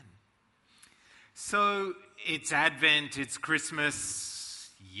So it's Advent, it's Christmas.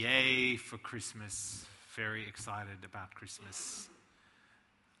 Yay for Christmas. Very excited about Christmas.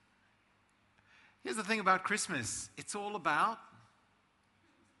 Here's the thing about Christmas. It's all about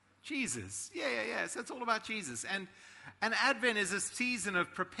Jesus. Yeah. So it's all about Jesus. And Advent is a season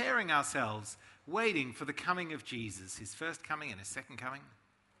of preparing ourselves, waiting for the coming of Jesus, his first coming and his second coming.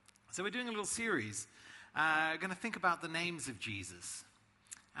 So we're doing a little series, going to think about the names of Jesus.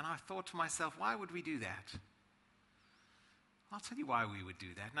 And I thought to myself, why would we do that? I'll tell you why we would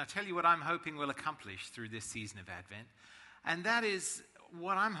do that. And I'll tell you what I'm hoping we'll accomplish through this season of Advent. And that is,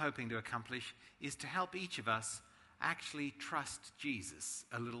 what I'm hoping to accomplish is to help each of us actually trust Jesus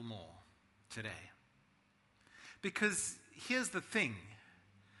a little more today. Because here's the thing.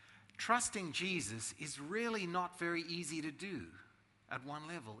 Trusting Jesus is really not very easy to do at one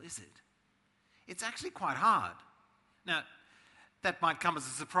level, is it? It's actually quite hard. Now, that might come as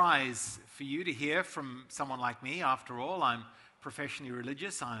a surprise for you to hear from someone like me. After all, I'm professionally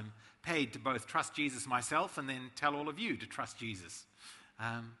religious. I'm paid to both trust Jesus myself and then tell all of you to trust Jesus.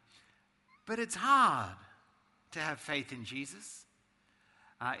 But it's hard to have faith in Jesus.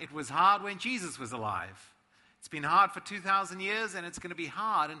 It was hard when Jesus was alive. It's been hard for 2,000 years, and it's going to be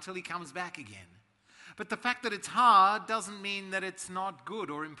hard until he comes back again. But the fact that it's hard doesn't mean that it's not good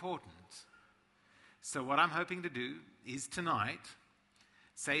or important. So what I'm hoping to do is tonight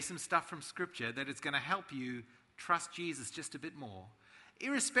say some stuff from Scripture that is going to help you trust Jesus just a bit more.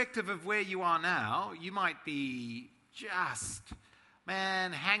 Irrespective of where you are now, you might be just,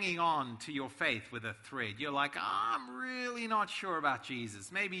 hanging on to your faith with a thread. You're like, I'm really not sure about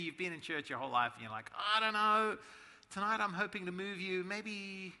Jesus. Maybe you've been in church your whole life and you're like, I don't know. Tonight I'm hoping to move you.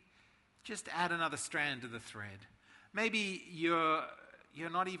 Maybe just add another strand to the thread. Maybe you're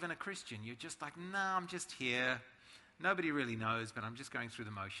not even a Christian. You're just like, no, I'm just here. Nobody really knows, but I'm just going through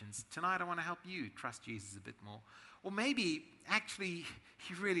the motions. Tonight I want to help you trust Jesus a bit more. Or maybe, actually,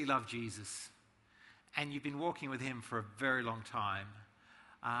 you really love Jesus and you've been walking with him for a very long time.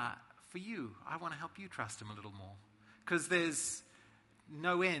 For you, I want to help you trust him a little more. Because there's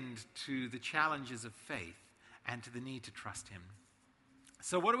no end to the challenges of faith and to the need to trust him.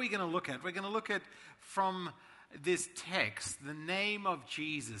 So what are we going to look at? We're going to look at, from this text, the name of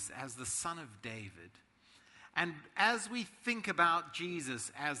Jesus as the Son of David. And as we think about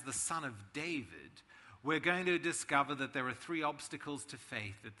Jesus as the Son of David, we're going to discover that there are three obstacles to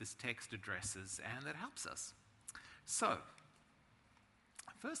faith that this text addresses and that helps us. So,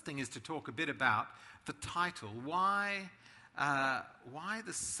 first thing is to talk a bit about the title. Why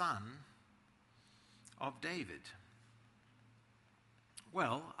the Son of David?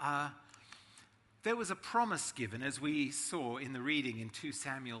 Well, there was a promise given, as we saw in the reading in 2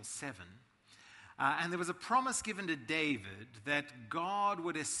 Samuel 7. And there was a promise given to David that God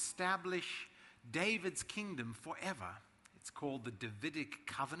would establish David's kingdom forever. It's called the Davidic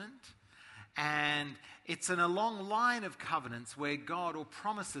covenant. And it's in a long line of covenants where God, or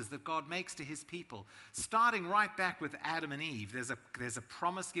promises that God makes to his people, starting right back with Adam and Eve. There's a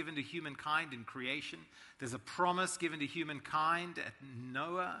promise given to humankind in creation. There's a promise given to humankind at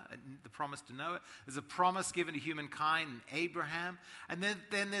Noah, the promise to Noah. There's a promise given to humankind in Abraham. And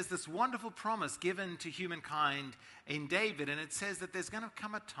then there's this wonderful promise given to humankind in David. And it says that there's going to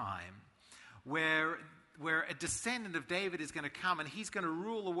come a time where a descendant of David is going to come and he's going to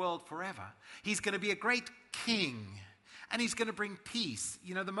rule the world forever. He's going to be a great king and he's going to bring peace.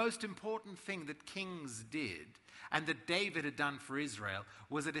 You know, the most important thing that kings did and that David had done for Israel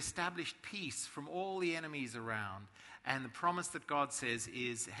was it established peace from all the enemies around. And the promise that God says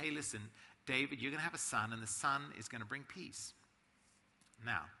is, hey, listen, David, you're going to have a son and the son is going to bring peace.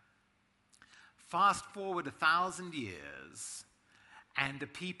 Now, fast forward 1,000 years, and the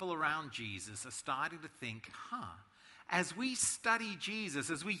people around Jesus are starting to think, as we study Jesus,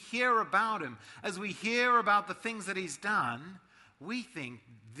 as we hear about him, as we hear about the things that he's done, we think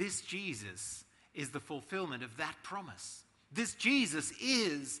this Jesus is the fulfillment of that promise. This Jesus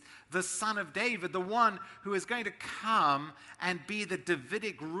is the Son of David, the one who is going to come and be the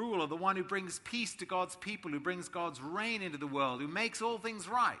Davidic ruler, the one who brings peace to God's people, who brings God's reign into the world, who makes all things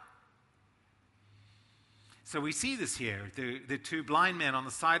right. So we see this here. The two blind men on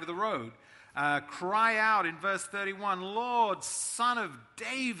the side of the road cry out in verse 31, Lord, Son of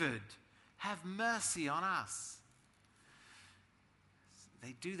David, have mercy on us.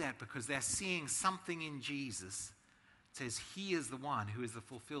 They do that because they're seeing something in Jesus. It says he is the one who is the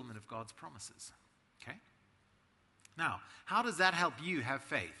fulfillment of God's promises. Okay? Now, how does that help you have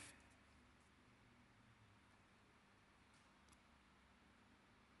faith?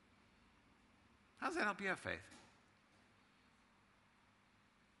 How does that help you have faith?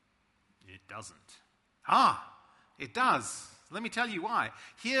 It doesn't. It does. Let me tell you why.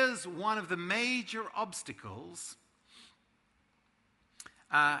 Here's one of the major obstacles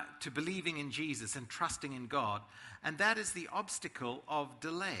to believing in Jesus and trusting in God, and that is the obstacle of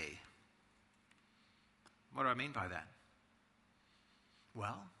delay. What do I mean by that?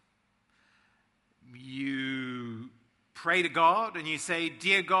 Well, you pray to God and you say,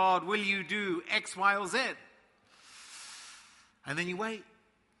 "Dear God, will you do X, Y, or Z?" And then you wait,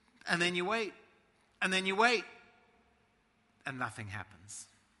 and then you wait, and then you wait, and nothing happens.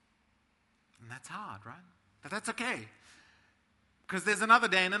 And that's hard, right? But that's okay. Because there's another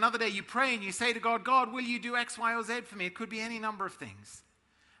day, and another day you pray and you say to God, "God, will you do X, Y, or Z for me?" It could be any number of things.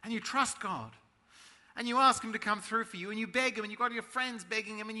 And you trust God. And you ask Him to come through for you, and you beg Him, and you've got your friends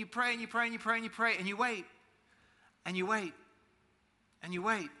begging Him, and you pray, and you pray, and you pray, and you pray, and you wait, and you wait, and you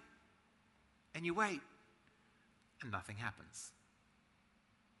wait, and you wait, and nothing happens.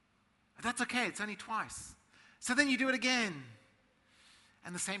 But that's okay, it's only twice. So then you do it again,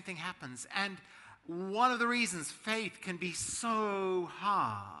 and the same thing happens. And one of the reasons faith can be so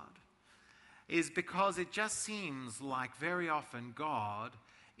hard is because it just seems like very often God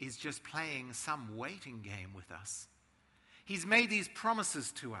is just playing some waiting game with us. He's made these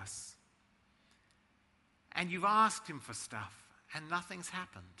promises to us, and you've asked Him for stuff, and nothing's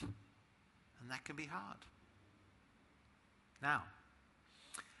happened. And that can be hard. Now,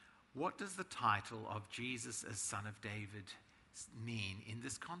 what does the title of Jesus as Son of David mean in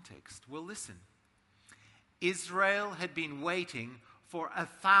this context? Well, listen. Israel had been waiting for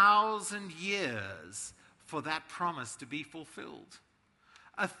 1,000 years for that promise to be fulfilled.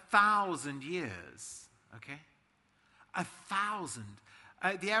 1,000 years, okay? 1,000.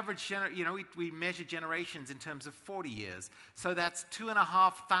 The average, we measure generations in terms of 40 years. So that's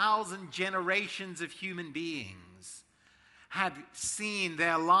 2,500 generations of human beings had seen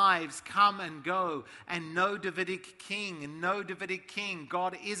their lives come and go, and no Davidic king.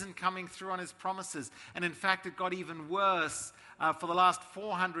 God isn't coming through on His promises. And in fact, it got even worse. For the last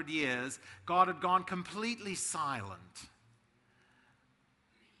 400 years, God had gone completely silent.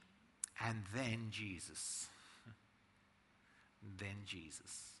 And then Jesus,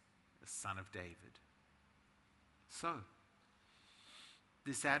 the Son of David. So,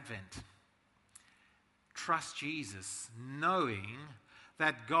 this Advent, trust Jesus, knowing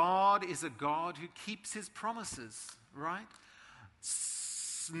that God is a God who keeps His promises, right?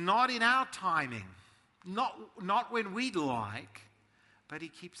 Not in our timing, not when we'd like, but He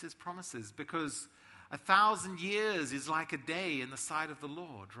keeps His promises, because 1,000 years is like a day in the sight of the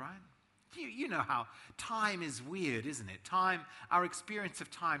Lord, right? You know how time is weird, isn't it? Our experience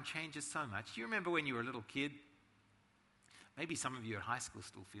of time changes so much. Do you remember when you were a little kid? Maybe some of you at high school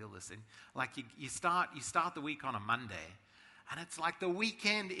still feel this. And like you start the week on a Monday, and it's like the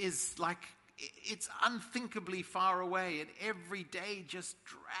weekend is like, it's unthinkably far away, and every day just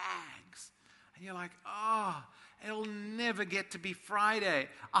drags. And you're like, it'll never get to be Friday.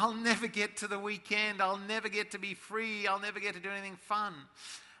 I'll never get to the weekend. I'll never get to be free. I'll never get to do anything fun.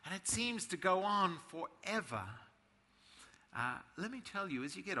 And it seems to go on forever. Let me tell you,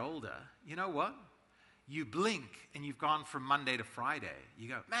 as you get older, you know what? You blink and you've gone from Monday to Friday. You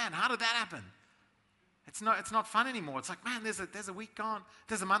go, man, how did that happen? It's not fun anymore. It's like, man, there's a week gone.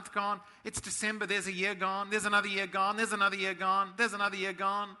 There's a month gone. It's December. There's a year gone. There's another year gone. There's another year gone. There's another year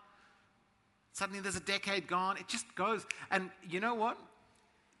gone. Suddenly there's a decade gone. It just goes. And you know what?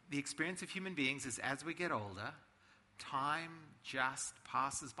 The experience of human beings is, as we get older, time just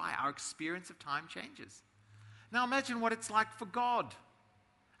passes by. Our experience of time changes. Now imagine what it's like for God.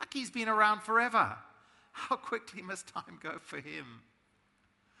 Like He's been around forever. How quickly must time go for Him?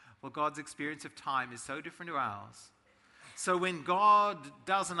 Well, God's experience of time is so different to ours. So when God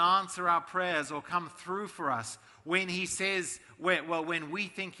doesn't answer our prayers or come through for us, when He says, when we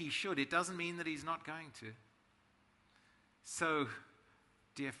think He should, it doesn't mean that He's not going to. So,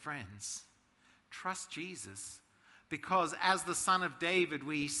 dear friends, trust Jesus. Because as the Son of David,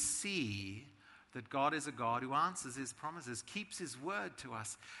 we see that God is a God who answers His promises, keeps His word to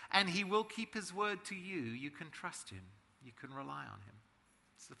us, and He will keep His word to you. You can trust Him. You can rely on Him.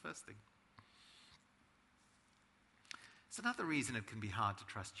 It's the first thing. It's another reason it can be hard to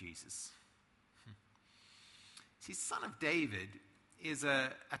trust Jesus. See, Son of David is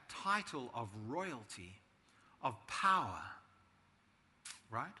a title of royalty, of power,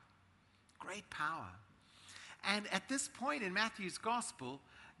 right? Great power. And at this point in Matthew's gospel,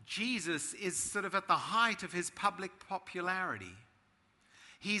 Jesus is sort of at the height of His public popularity.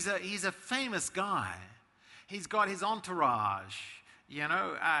 He's a famous guy. He's got his entourage.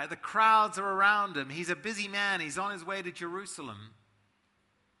 The crowds are around Him. He's a busy man. He's on His way to Jerusalem.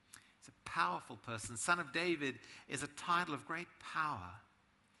 He's a powerful person. Son of David is a title of great power.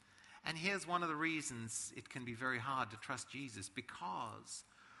 And here's one of the reasons it can be very hard to trust Jesus, because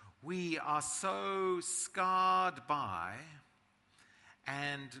we are so scarred by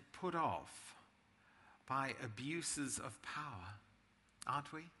and put off by abuses of power,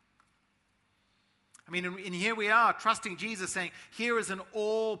 aren't we? I mean, and here we are trusting Jesus, saying, here is an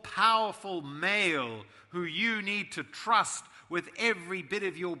all-powerful male who you need to trust with every bit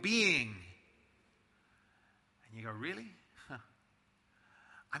of your being. And you go, really?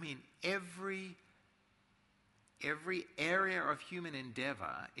 I mean, every area of human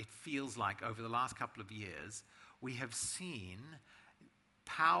endeavor, it feels like over the last couple of years, we have seen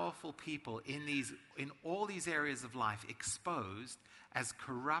powerful people in all these areas of life exposed as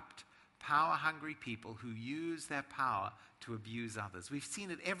corrupt, power-hungry people who use their power to abuse others. We've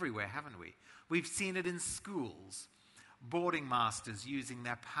seen it everywhere, haven't we? We've seen it in schools. Boarding masters using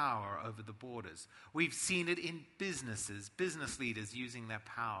their power over the borders. We've seen it in businesses, business leaders using their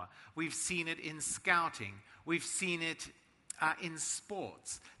power. We've seen it in scouting. We've seen it in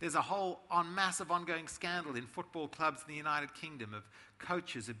sports. There's a whole massive ongoing scandal in football clubs in the United Kingdom of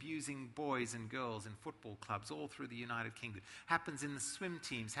coaches abusing boys and girls in football clubs all through the United Kingdom. Happens in the swim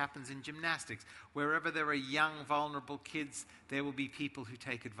teams, happens in gymnastics. Wherever there are young, vulnerable kids, there will be people who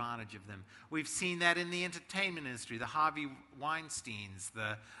take advantage of them. We've seen that in the entertainment industry, the Harvey Weinsteins,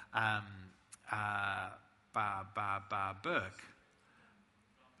 the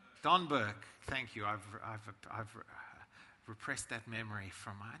Don Burke. Thank you. I've repressed that memory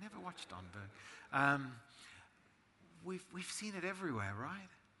from. I never watched Don Burke. We've seen it everywhere, right?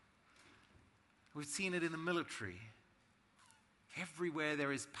 We've seen it in the military. Everywhere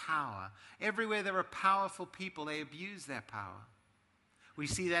there is power, everywhere there are powerful people, they abuse their power. We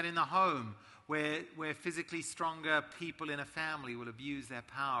see that in the home, where physically stronger people in a family will abuse their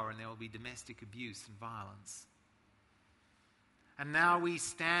power, and there will be domestic abuse and violence. And now I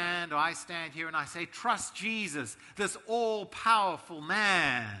stand here and I say, trust Jesus, this all-powerful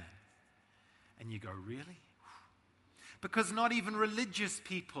man. And you go, really? Because not even religious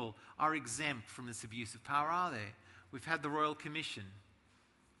people are exempt from this abuse of power, are they? We've had the Royal Commission.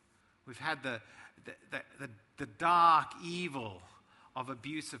 We've had the dark evil of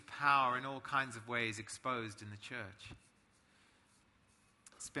abuse of power in all kinds of ways exposed in the church.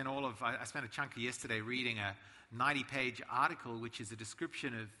 I spent a chunk of yesterday reading a 90-page article which is a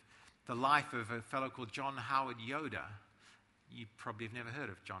description of the life of a fellow called John Howard Yoder. You probably have never heard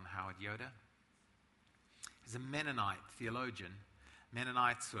of John Howard Yoder. He's a Mennonite theologian.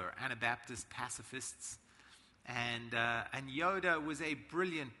 Mennonites were Anabaptist pacifists. And Yoder was a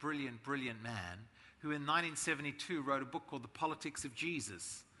brilliant man who in 1972 wrote a book called The Politics of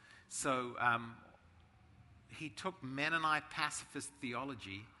Jesus. So he took Mennonite pacifist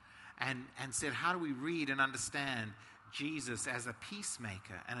theology and said, how do we read and understand Jesus as a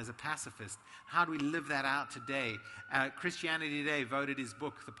peacemaker and as a pacifist? How do we live that out today? Christianity Today voted his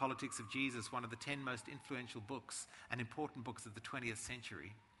book, The Politics of Jesus, one of the 10 most influential books and important books of the 20th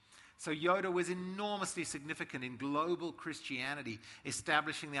century. So Yoder was enormously significant in global Christianity,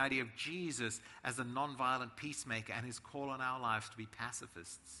 establishing the idea of Jesus as a nonviolent peacemaker and his call on our lives to be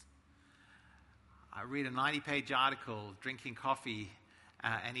pacifists. I read a 90-page article, drinking coffee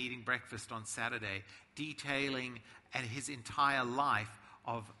and eating breakfast on Saturday, detailing his entire life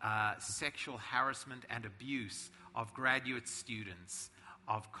of sexual harassment and abuse of graduate students,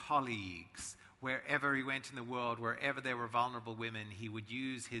 of colleagues. Wherever he went in the world, wherever there were vulnerable women, he would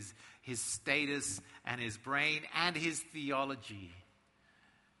use his status and his brain and his theology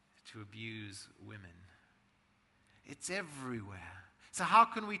to abuse women. It's everywhere. So how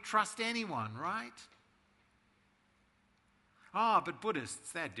can we trust anyone, right? But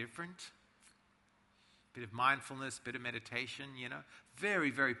Buddhists, they're different. Bit of mindfulness, bit of meditation,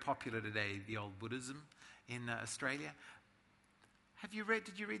 Very, very popular today, the old Buddhism in Australia. Did you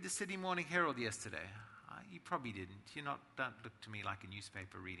read the Sydney Morning Herald yesterday? You probably didn't. Don't look to me like a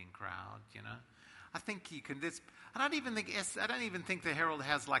newspaper reading crowd, I think you can. I don't even think the Herald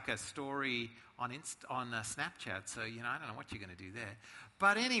has like a story on Snapchat. So I don't know what you're going to do there.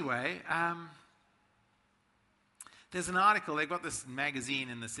 But anyway, there's an article. They've got this magazine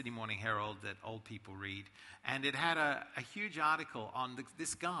in the Sydney Morning Herald that old people read, and it had a huge article on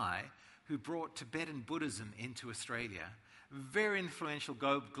this guy who brought Tibetan Buddhism into Australia. Very influential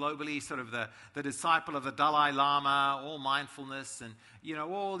globally, sort of the disciple of the Dalai Lama, all mindfulness, and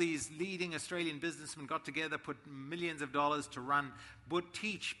all these leading Australian businessmen got together, put millions of dollars to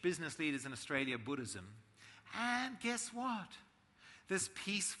teach business leaders in Australia Buddhism. And guess what? This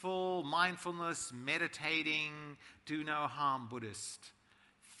peaceful, mindfulness, meditating, do no harm Buddhist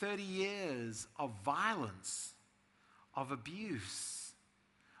 30 years of violence, of abuse,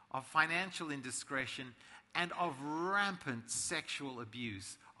 of financial indiscretion, and of rampant sexual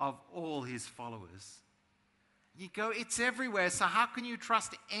abuse of all his followers. You go, it's everywhere, so how can you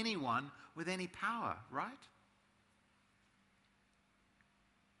trust anyone with any power, right?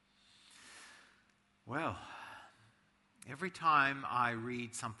 Well, every time I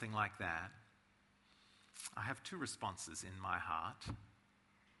read something like that, I have two responses in my heart.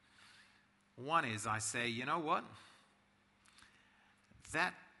 One is I say, you know what?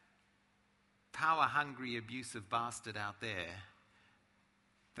 That power-hungry, abusive bastard out there,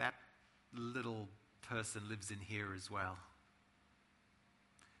 that little person lives in here as well.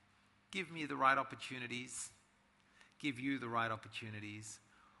 Give me the right opportunities. Give you the right opportunities.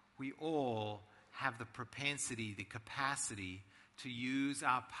 We all have the propensity, the capacity to use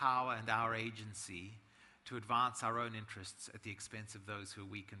our power and our agency to advance our own interests at the expense of those who are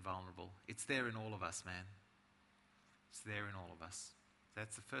weak and vulnerable. It's there in all of us, man. It's there in all of us.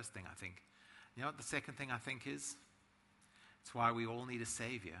 That's the first thing I think. You know what the second thing I think is? It's why we all need a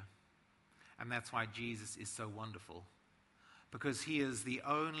Savior. And that's why Jesus is so wonderful. Because he is the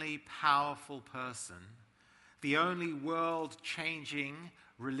only powerful person, the only world-changing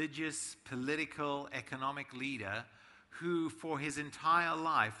religious, political, economic leader who for his entire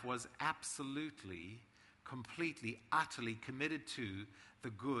life was absolutely, completely, utterly committed to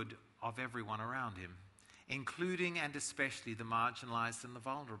the good of everyone around him, including and especially the marginalized and the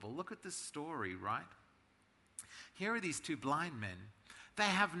vulnerable. Look at this story, right? Here are these two blind men.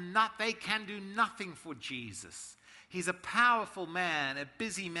 They can do nothing for Jesus. He's a powerful man, a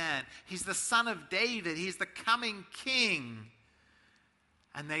busy man. He's the son of David. He's the coming king.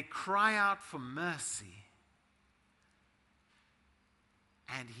 And they cry out for mercy.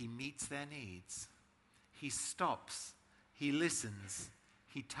 And he meets their needs. He stops. He listens.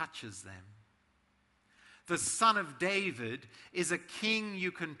 He touches them. The Son of David is a king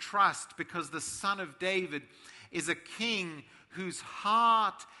you can trust because the Son of David is a king whose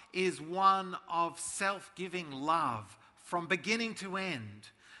heart is one of self-giving love from beginning to end.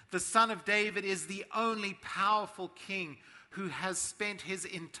 The Son of David is the only powerful king who has spent his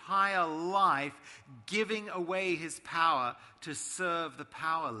entire life giving away his power to serve the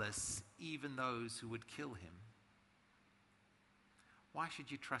powerless, even those who would kill him. Why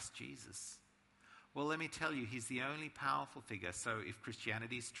should you trust Jesus? Well, let me tell you, he's the only powerful figure. So if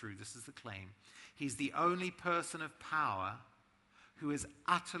Christianity is true, this is the claim. He's the only person of power who is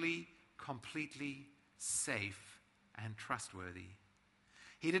utterly, completely safe and trustworthy.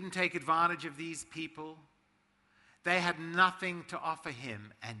 He didn't take advantage of these people. They had nothing to offer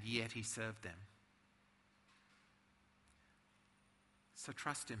him, and yet he served them. So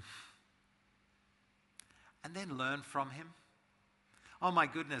trust him. And then learn from him. Oh my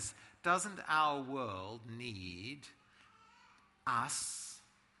goodness, doesn't our world need us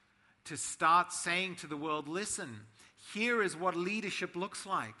to start saying to the world, listen, here is what leadership looks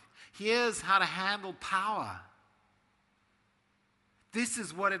like. Here's how to handle power. This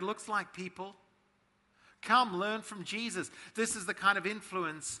is what it looks like, people. Come, learn from Jesus. This is the kind of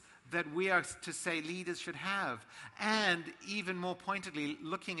influence that we are to say leaders should have. And even more pointedly,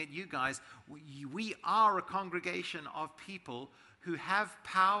 looking at you guys, we are a congregation of people who have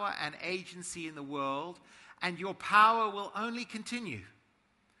power and agency in the world, and your power will only continue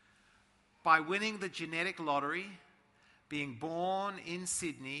by winning the genetic lottery, being born in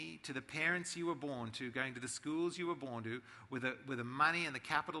Sydney to the parents you were born to, going to the schools you were born to, with the money and the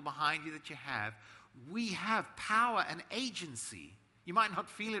capital behind you that you have. We have power and agency. You might not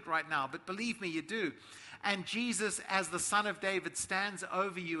feel it right now, but believe me, you do. And Jesus, as the Son of David, stands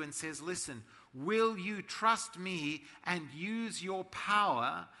over you and says, listen, will you trust me and use your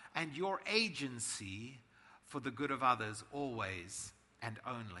power and your agency for the good of others always and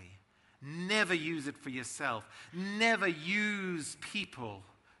only? Never use it for yourself. Never use people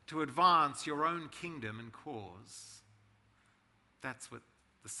to advance your own kingdom and cause. That's what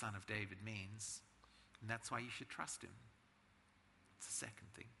the Son of David means. And that's why you should trust him. It's the second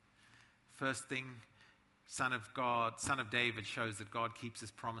thing. First thing, Son of God, Son of David shows that God keeps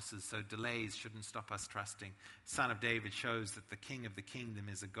his promises, so delays shouldn't stop us trusting. Son of David shows that the King of the kingdom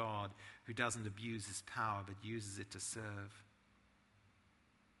is a God who doesn't abuse his power but uses it to serve.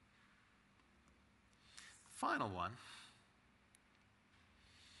 Final one,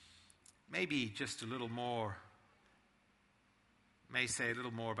 maybe just a little more, may say a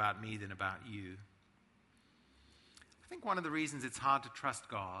little more about me than about you. I think one of the reasons it's hard to trust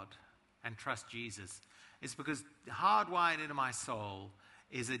God and trust Jesus is because hardwired into my soul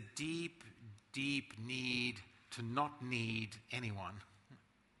is a deep, deep need to not need anyone.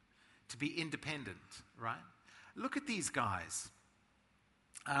 to be independent, right? Look at these guys.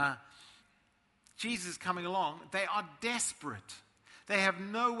 Jesus is coming along. They are desperate. They have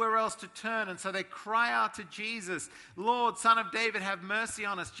nowhere else to turn, and so they cry out to Jesus, Lord, Son of David, have mercy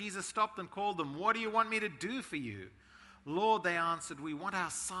on us. Jesus stopped and called them. What do you want me to do for you? Lord, they answered, we want our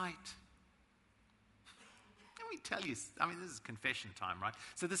sight. Let me tell you, this is confession time, right?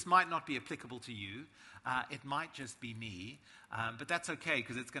 So this might not be applicable to you. It might just be me, but that's okay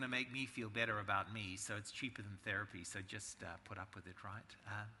because it's going to make me feel better about me, so it's cheaper than therapy, so just put up with it, right?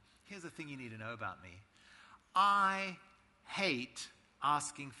 Here's the thing you need to know about me. I hate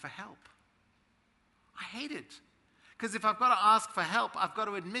asking for help. I hate it. Because if I've got to ask for help, I've got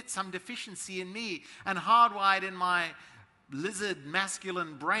to admit some deficiency in me. And hardwired in my lizard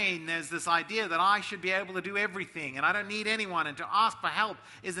masculine brain, there's this idea that I should be able to do everything and I don't need anyone. And to ask for help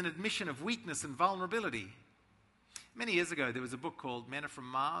is an admission of weakness and vulnerability. Many years ago, there was a book called Men Are From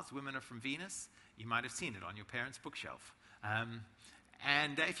Mars, Women Are From Venus. You might have seen it on your parents' bookshelf.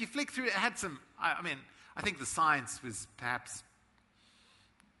 And if you flick through it, it had some, I think the science was perhaps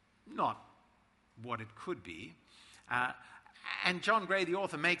not what it could be. And John Gray, the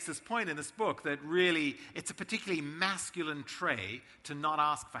author, makes this point in this book that really it's a particularly masculine trait to not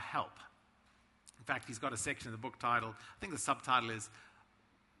ask for help. In fact, he's got a section of the book titled, I think the subtitle is,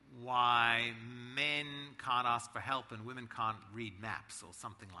 Why Men Can't Ask for Help and Women Can't Read Maps, or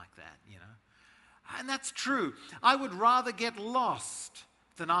something like that, you know. And that's true. I would rather get lost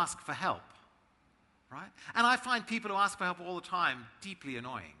than ask for help, right? And I find people who ask for help all the time deeply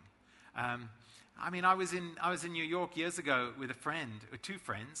annoying. I was in New York years ago with a friend, or two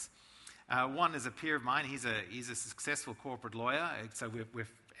friends. One is a peer of mine. He's a successful corporate lawyer. So we're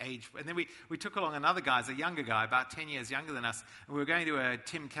age. And then we took along another guy, a younger guy, about 10 years younger than us. And we were going to a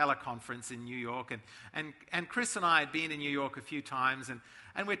Tim Keller conference in New York. And Chris and I had been in New York a few times.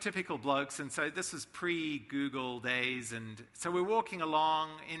 And we're typical blokes. And so this was pre-Google days. And so we're walking along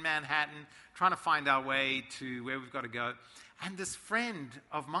in Manhattan, trying to find our way to where we've got to go. And this friend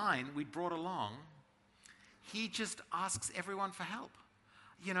of mine we'd brought along, he just asks everyone for help.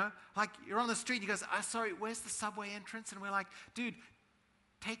 You know, like you're on the street, he goes, sorry, where's the subway entrance? And we're like, dude,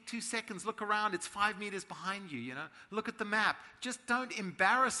 take 2 seconds, look around, it's 5 meters behind you, you know. Look at the map. Just don't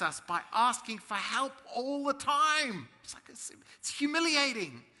embarrass us by asking for help all the time. It's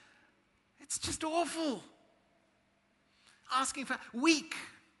humiliating. It's just awful. Asking for, weak,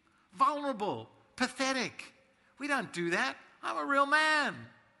 vulnerable, pathetic. We don't do that. I'm a real man.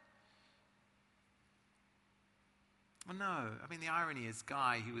 Well, no. The irony is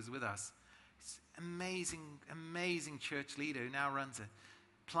Guy, who was with us, he's amazing church leader who now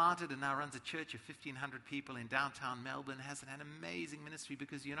planted and now runs a church of 1,500 people in downtown Melbourne, has an amazing ministry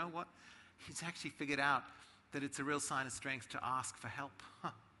because you know what? He's actually figured out that it's a real sign of strength to ask for help.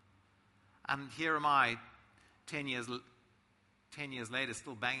 And here am I, 10 years later,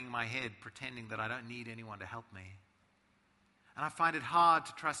 still banging my head, pretending that I don't need anyone to help me. And I find it hard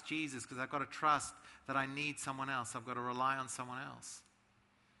to trust Jesus because I've got to trust that I need someone else. I've got to rely on someone else.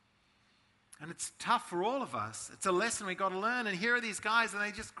 And it's tough for all of us. It's a lesson we've got to learn. And here are these guys, and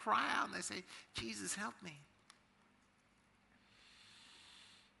they just cry out and they say, Jesus, help me.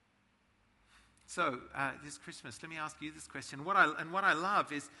 So this Christmas, let me ask you this question. What I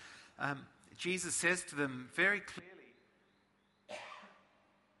love is Jesus says to them very clearly,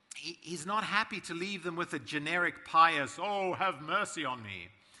 He's not happy to leave them with a generic pious, oh, have mercy on me.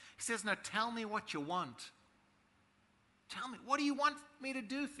 He says, no, tell me what you want. Tell me, what do you want me to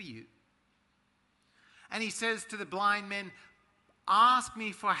do for you? And he says to the blind men, ask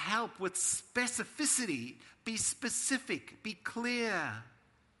me for help with specificity. Be specific, be clear,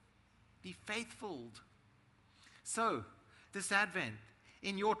 be faithful. So, this Advent,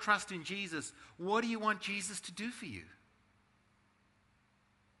 in your trust in Jesus, what do you want Jesus to do for you?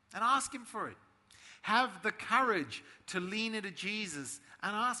 And ask him for it. Have the courage to lean into Jesus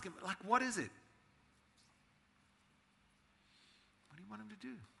and ask him, like, what is it? What do you want him to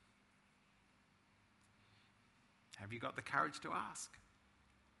do? Have you got the courage to ask?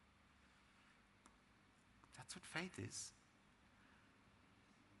 That's what faith is.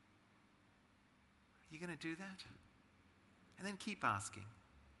 Are you going to do that? And then keep asking.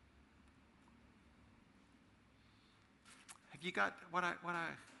 Have you got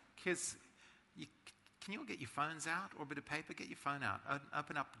kids, can you all get your phones out or a bit of paper? Get your phone out.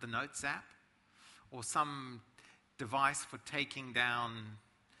 Open up the Notes app or some device for taking down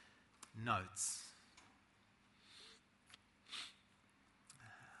notes.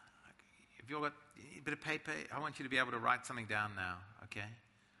 If you've got a bit of paper, I want you to be able to write something down now, okay?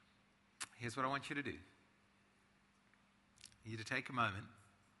 Here's what I want you to do. You need to take a moment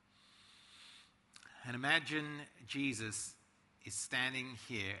And imagine Jesus is standing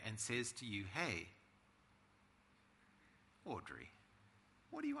here and says to you, hey, Audrey,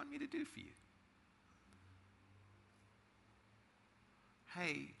 what do you want me to do for you?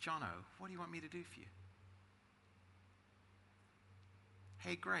 Hey, Jono, what do you want me to do for you?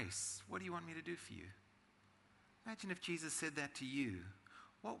 Hey, Grace, what do you want me to do for you? Imagine if Jesus said that to you.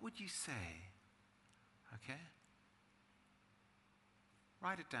 What would you say? Okay?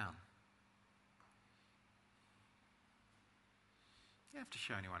 Write it down. You don't have to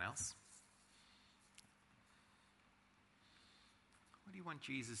show anyone else. What do you want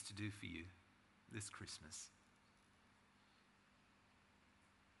Jesus to do for you this Christmas?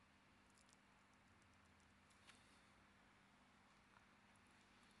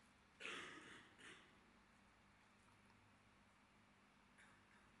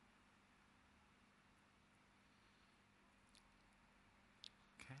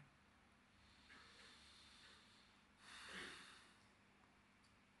 Okay?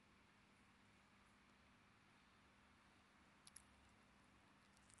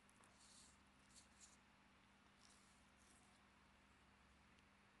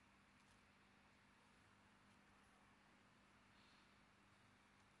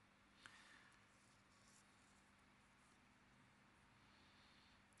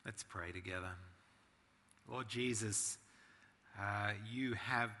 Let's pray together. Lord Jesus, you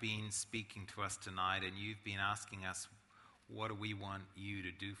have been speaking to us tonight, and you've been asking us, what do we want you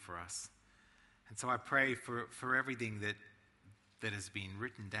to do for us? And so I pray for everything that has been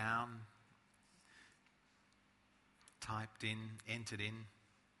written down, typed in, entered in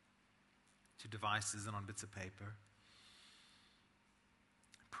to devices and on bits of paper.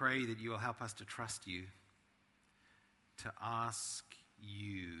 Pray that you will help us to trust you, to ask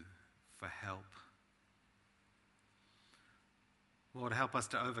you for help. Lord, help us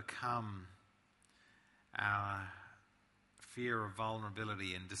to overcome our fear of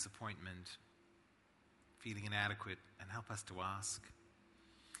vulnerability and disappointment, feeling inadequate, and help us to ask.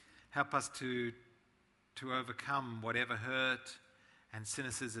 Help us to overcome whatever hurt and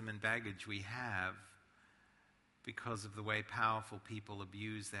cynicism and baggage we have because of the way powerful people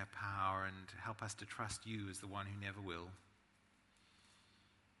abuse their power, and help us to trust you as the one who never will.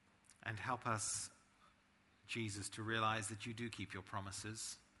 And help us, Jesus, to realize that you do keep your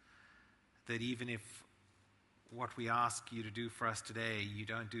promises, that even if what we ask you to do for us today you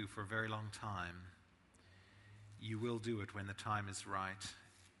don't do for a very long time, you will do it when the time is right,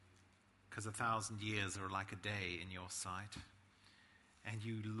 because 1,000 years are like a day in your sight. And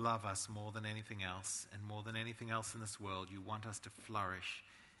you love us more than anything else, and more than anything else in this world, you want us to flourish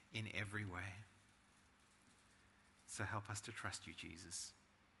in every way. So help us to trust you, Jesus.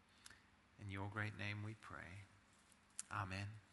 In your great name we pray. Amen.